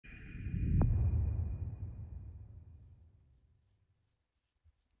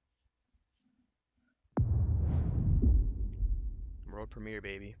World premiere,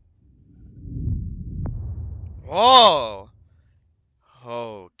 baby. Oh!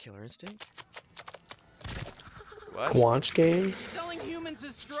 Oh, Killer Instinct? What? Quanch games? Selling humans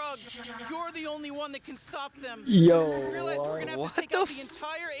as drugs. You're the only one that can stop them. Yo, I realize we're gonna have What to take the out the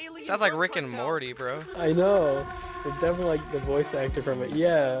entire alien Sounds like drug Rick and cartel. Morty, bro. I know. It's definitely like the voice actor from it.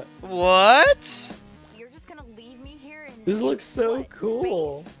 Yeah. What? You're just gonna leave me here in This looks so what,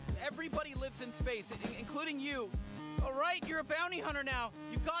 cool. space? Everybody lives in space, including you. All right, you're a bounty hunter now.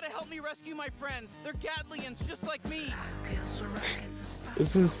 You gotta help me rescue my friends. They're Gatlians, just like me.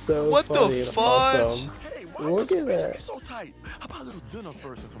 This is so What funny the and fudge? awesome. Hey, why Look is at your space that. be so tight? How about a little dinner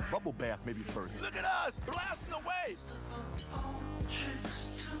first and some bubble bath maybe first? Look at us, blasting away.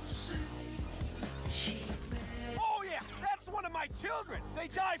 Oh yeah, that's one of my children. They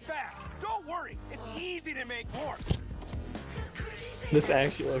die fast. Don't worry, it's easy to make more. This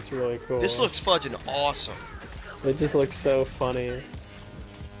actually looks really cool. This looks fudging awesome. It just looks so funny.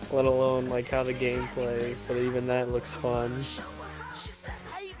 Let alone like how the game plays, but even that looks fun.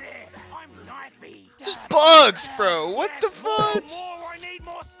 Hey there, I'm Knifey. Just bugs, bro. What the fudge? More, I need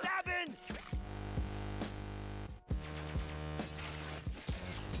more stabbing.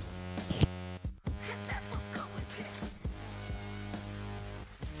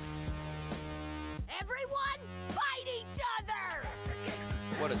 Everyone, fight each other!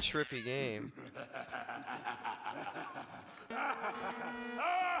 What a trippy game.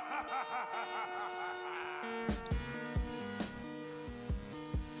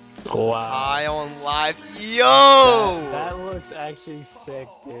 Wow. High on live. Yo! That looks actually sick,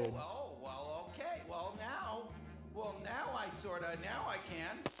 dude. Oh, well, okay. Well, now I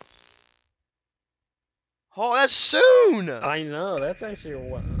can. Oh, that's soon! I know, that's actually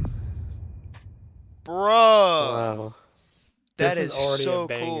what. Bro! Wow. That This is already so a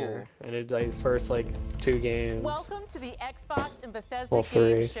banger, cool. and it's like first like 2 games. Welcome to the Xbox and Bethesda Well,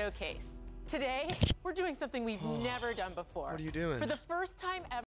 3. Game Showcase. Today, we're doing something we've never done before. What are you doing? For the first time ever.